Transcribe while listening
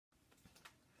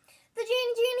the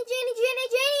Jeannie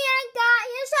and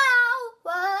Cotton Show.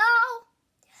 Whoa.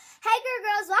 Hey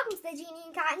girls, welcome to the Jeannie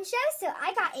and Cotton Show. So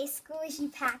I got a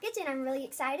squishy package and I'm really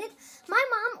excited. My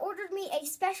mom ordered me a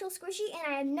special squishy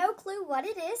and I have no clue what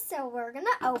it is, so we're going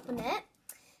to open it.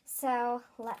 So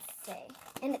let's see.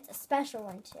 And it's a special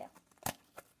one too.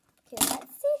 Okay,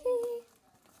 let's see.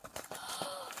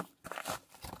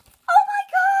 Oh my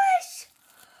gosh!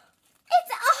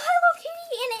 It's a Hello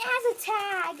Kitty and it has a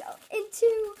tag.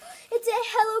 It's a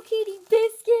Hello Kitty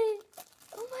biscuit.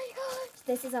 Oh my gosh.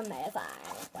 This is amazing.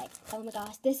 Like, oh my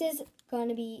gosh. This is going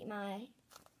to be my...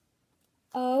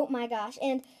 Oh my gosh.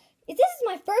 And this is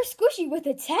my first squishy with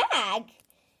a tag.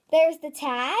 There's the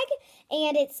tag,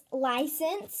 and it's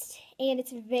licensed, and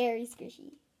it's very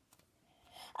squishy.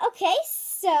 Okay,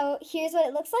 so here's what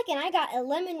it looks like, and I got a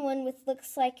lemon one with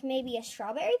looks like maybe a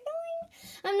strawberry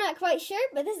filling. I'm not quite sure,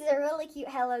 but this is a really cute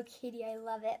Hello Kitty. I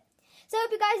love it. So I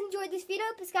hope you guys enjoyed this video.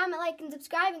 Please comment, like, and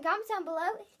subscribe, and comment down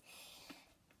below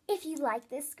if you like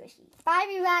this squishy. Bye,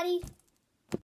 everybody.